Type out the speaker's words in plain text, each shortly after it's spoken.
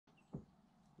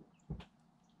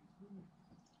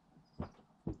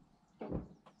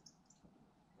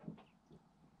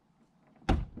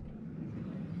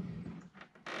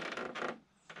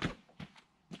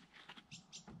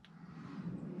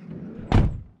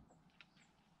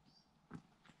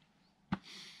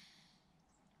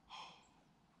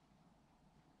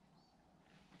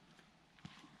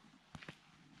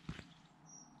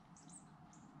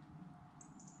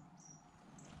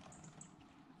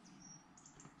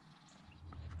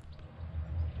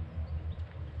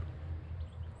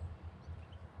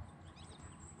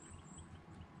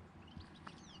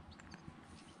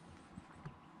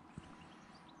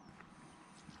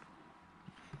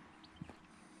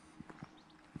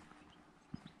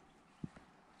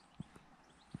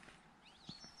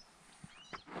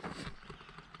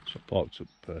So I parked up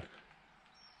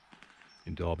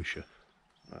in Derbyshire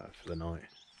for the night,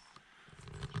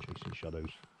 chasing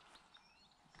shadows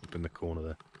up in the corner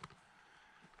there.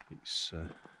 It's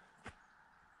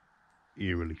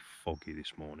eerily foggy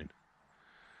this morning.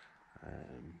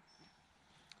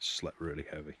 Slept really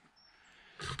heavy.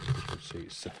 As you can see,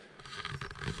 it's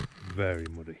very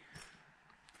muddy.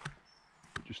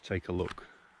 Just take a look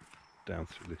down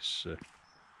through this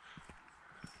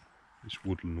this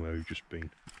woodland where we've just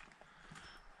been.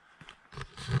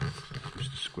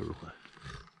 Just a squirrel there.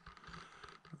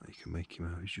 You can make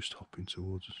him out, he's just hopping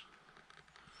towards us.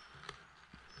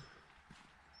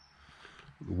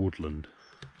 The woodland,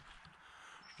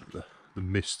 the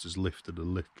mist has lifted a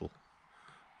little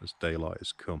as daylight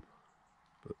has come,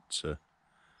 but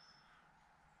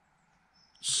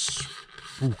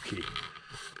spooky,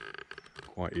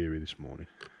 quite eerie this morning.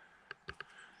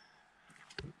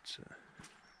 But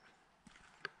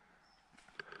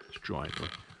it's dry anyway,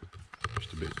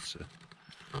 just a bit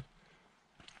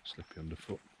slippy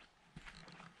underfoot.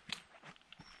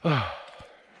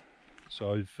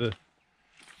 So I've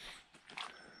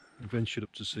ventured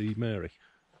up to see Mary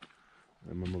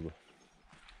and my mother.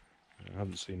 I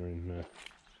haven't seen her in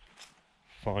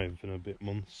 5 and a bit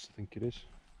months, I think it is.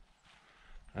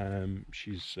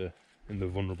 She's in the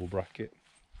vulnerable bracket,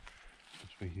 as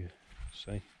we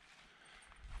say.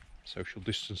 Social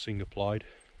distancing applied.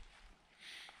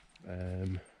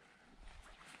 I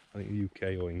think the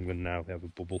UK or England now, they have a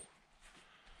bubble,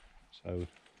 so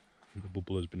the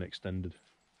bubble has been extended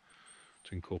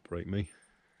to incorporate me.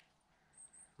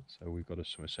 So we've got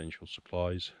some essential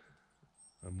supplies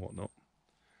and whatnot,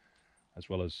 as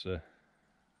well as you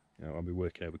know, I'll be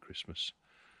working over Christmas,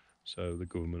 so the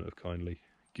government have kindly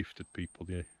gifted people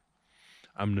the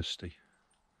amnesty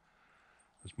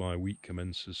as my week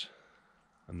commences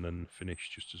and then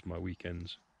finish just as my week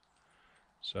ends.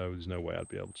 So there's no way I'd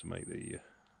be able to make the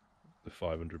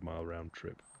 500-mile round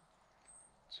trip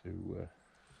to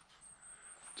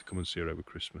come and see her over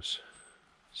Christmas.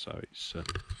 So it's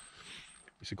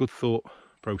a good thought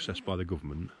process by the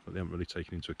government, but they haven't really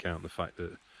taken into account the fact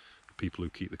that the people who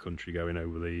keep the country going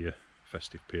over the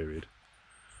festive period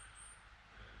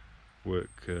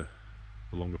work a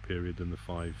longer period than the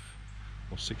 5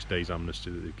 or 6 days amnesty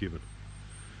that they've given.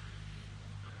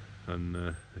 And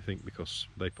I think because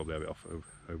they probably have it off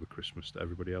over Christmas that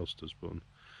everybody else does, but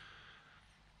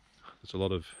there's a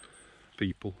lot of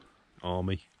people,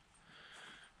 army,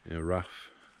 you know, RAF,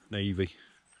 Navy,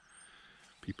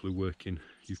 people who work in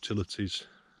utilities,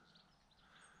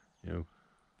 you know,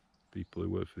 people who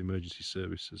work for the emergency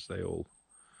services. They're all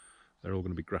going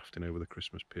to be grafting over the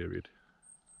Christmas period,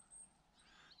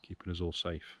 keeping us all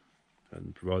safe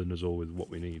and providing us all with what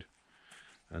we need.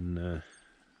 And the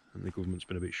government's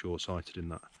been a bit short-sighted in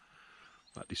that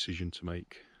decision to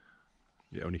make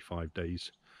it only 5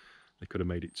 days. They could have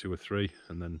made it 2 or 3,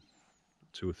 and then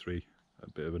 2 or 3 at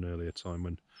a bit of an earlier time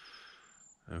when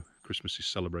Christmas is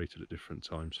celebrated at different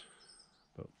times.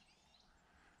 But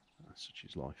such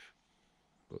is life.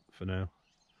 But for now,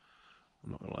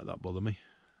 I'm not going to let that bother me.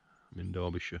 I'm in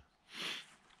Derbyshire.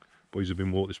 Boys have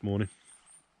been walked this morning.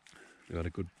 We've had a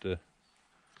good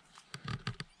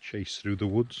chase through the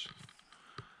woods.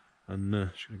 And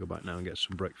just going to go back now and get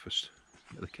some breakfast,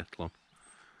 get the kettle on,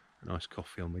 a nice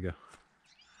coffee on the go.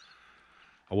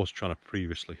 I was trying to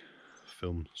previously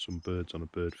film some birds on a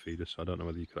bird feeder, so I don't know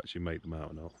whether you could actually make them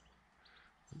out or not.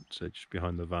 But, just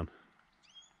behind the van,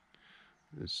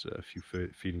 there's a few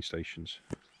feeding stations,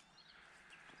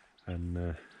 and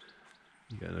you're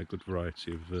getting a good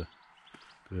variety of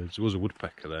birds. There was a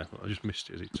woodpecker there, but I just missed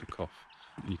it as it took off.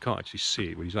 And you can't actually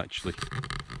see it, but he's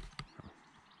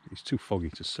too foggy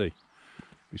to see.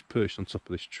 He's perched on top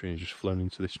of this tree and just flown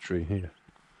into this tree here.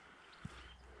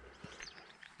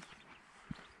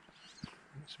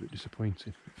 It's a bit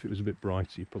disappointing. If it was a bit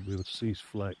brighter, you'd probably be able to see his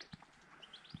flag.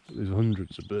 But there's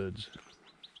hundreds of birds.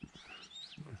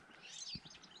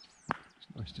 It's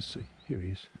nice to see. Here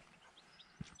he is.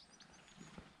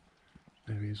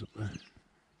 There he is up there.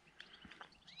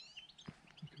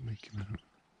 You can make him out.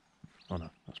 Oh no,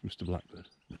 that's Mr. Blackbird.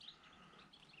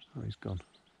 Oh, he's gone.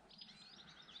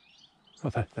 Oh,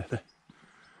 there. There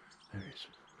he is.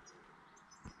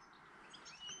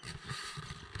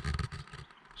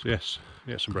 So yes,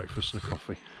 get some breakfast and a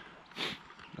coffee,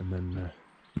 and then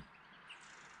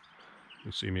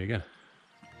you'll see me again.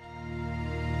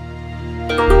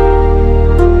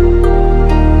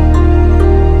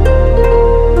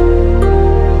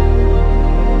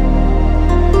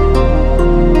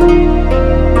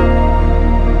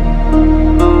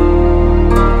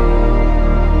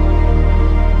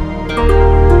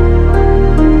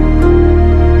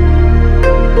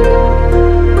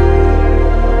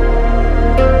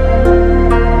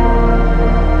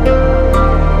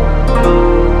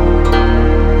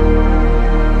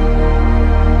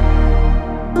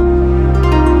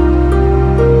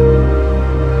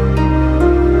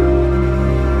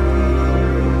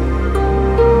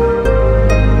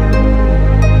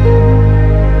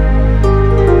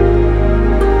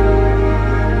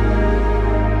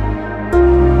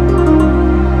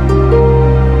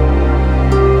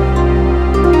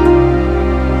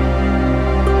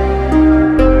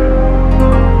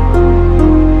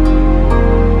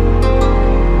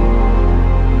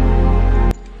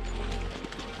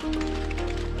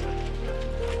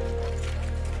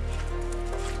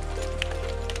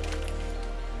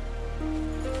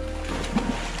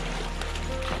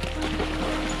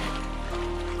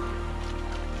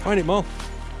 Find it, Mal.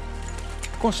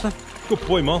 Go on, Stan. Good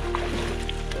boy, Mal.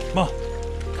 Mal.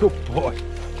 Good boy.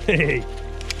 Hey.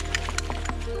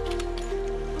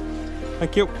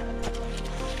 Thank you.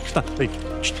 Stan, hey.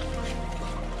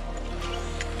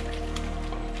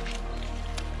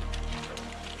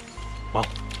 Mal.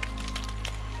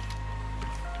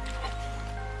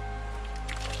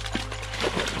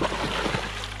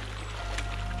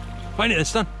 Find it then,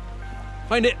 Stan.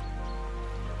 Find it.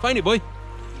 Find it, boy.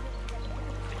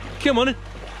 Come on in.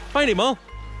 Find it, Mal.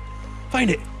 Find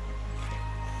it.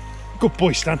 Good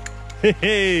boy, Stan. Hey,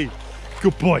 hey.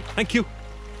 Good boy. Thank you.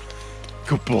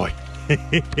 Good boy.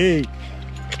 Hey, hey.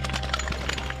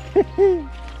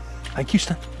 Thank you,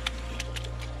 Stan.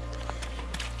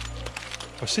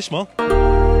 What's this, Mal?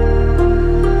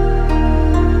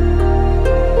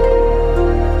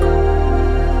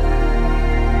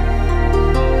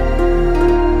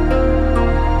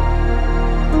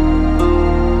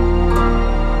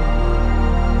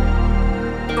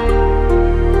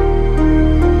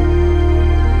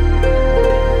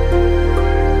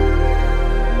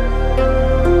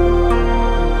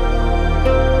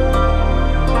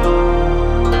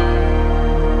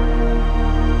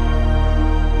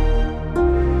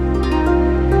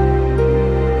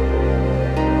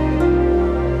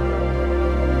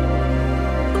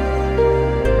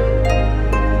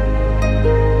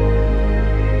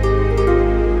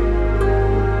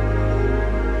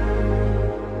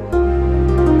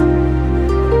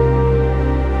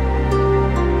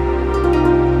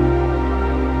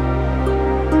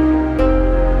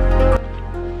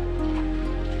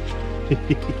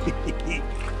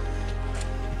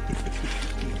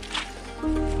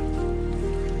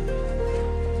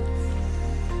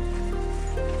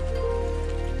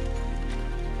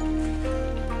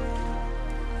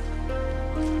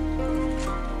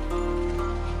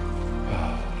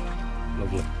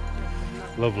 Lovely.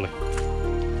 Lovely.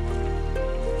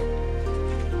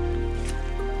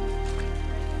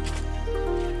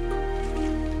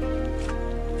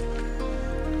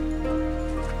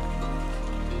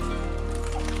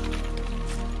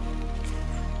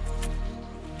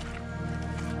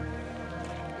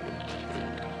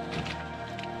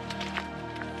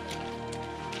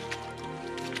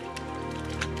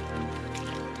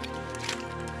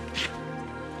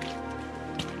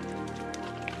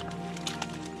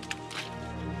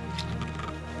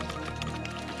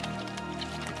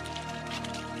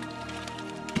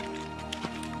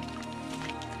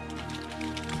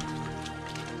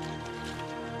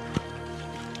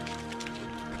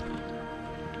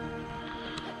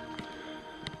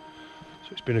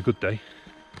 It's been a good day.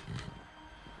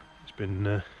 It's been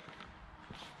a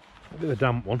bit of a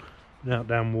damp one. Been out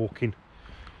down walking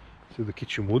through the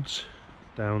kitchen woods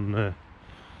down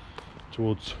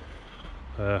towards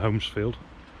Holmesfield.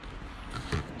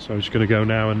 So I'm just going to go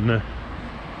now and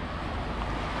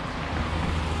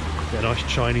get a nice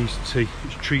Chinese tea.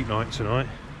 It's treat night tonight.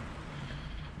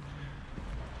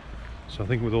 So I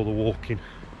think with all the walking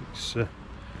it's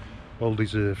well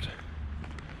deserved.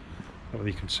 Not whether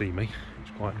you can see me,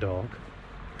 it's quite dark.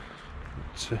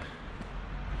 But,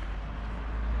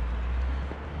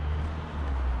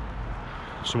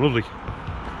 some lovely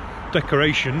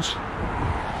decorations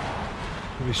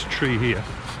with this tree here.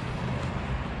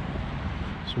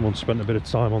 Someone spent a bit of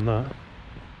time on that.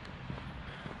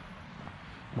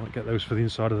 Might get those for the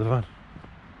inside of the van.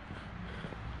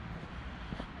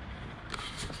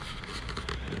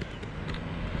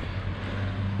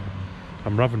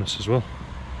 I'm ravenous as well.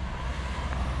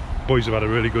 Boys have had a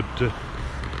really good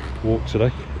walk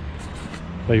today.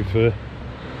 They've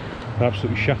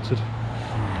absolutely shattered.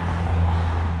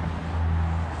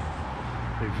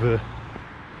 They've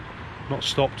not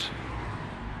stopped,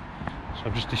 so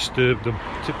I've just disturbed them,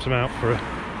 tipped them out for a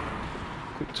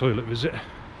quick toilet visit.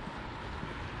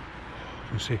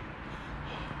 You see,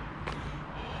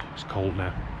 it's cold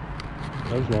now.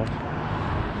 Those lights.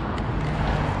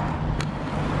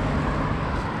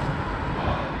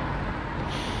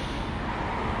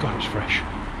 God, it's fresh.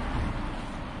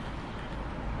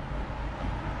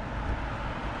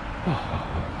 Oh.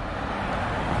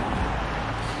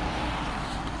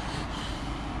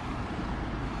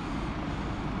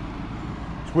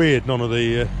 It's weird, none of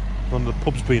the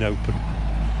pubs being open.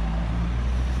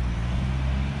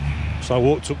 So I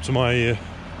walked up to my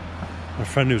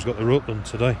friend who's got the Rutland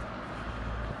today,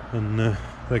 and they're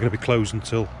going to be closed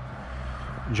until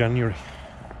January.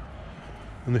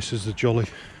 And this is the Jolly.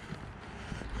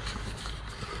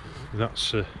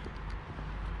 That's it's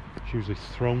usually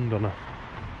thronged on a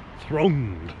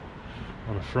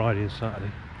Friday and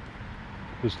Saturday.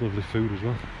 There's lovely food as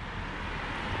well.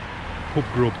 Pub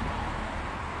grub.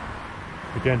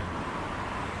 Again,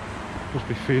 must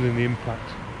be feeling the impact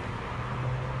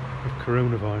of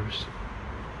coronavirus.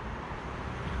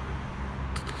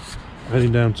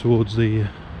 Heading down towards the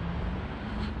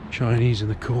Chinese in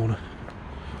the corner.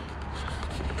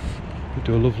 We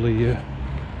do a lovely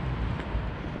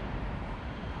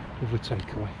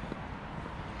takeaway.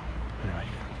 Anyway,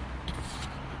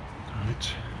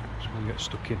 right, just going to get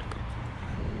stuck in.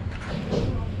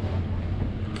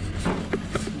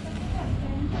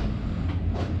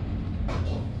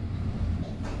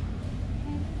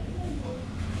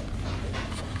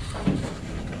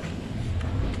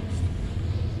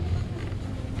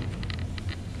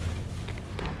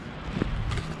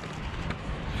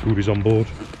 Food is on board.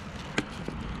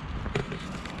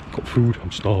 Got food,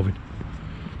 I'm starving.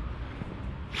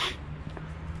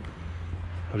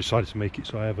 I decided to make it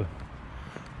so I have a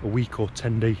week or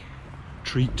 10-day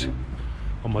treat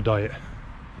on my diet.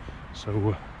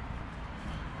 So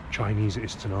Chinese it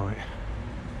is tonight.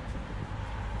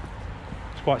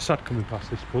 It's quite sad coming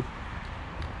past this pub.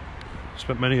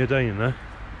 Spent many a day in there.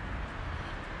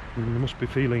 And they must be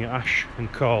feeling Ash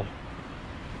and Carl,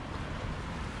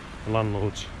 the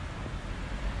landlords.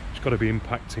 It's got to be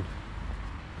impacting.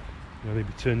 You know, they'd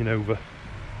be turning over a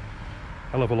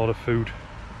hell of a lot of food,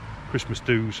 Christmas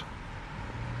dues,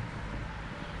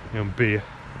 you know, and beer.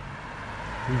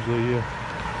 Usually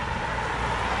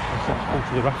that's full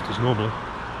to the rafters normally.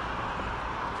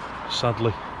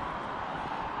 Sadly,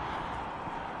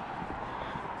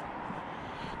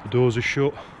 the doors are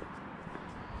shut.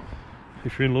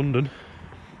 If you're in London,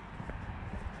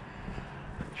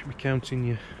 you should be counting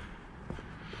your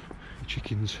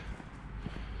chickens,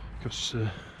 because I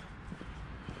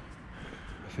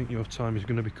think your time is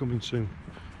going to be coming soon.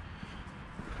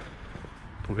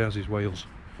 Probably as is Wales.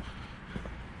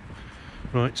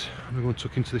 Right, I'm going to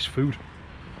tuck into this food.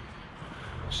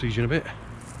 See you in a bit.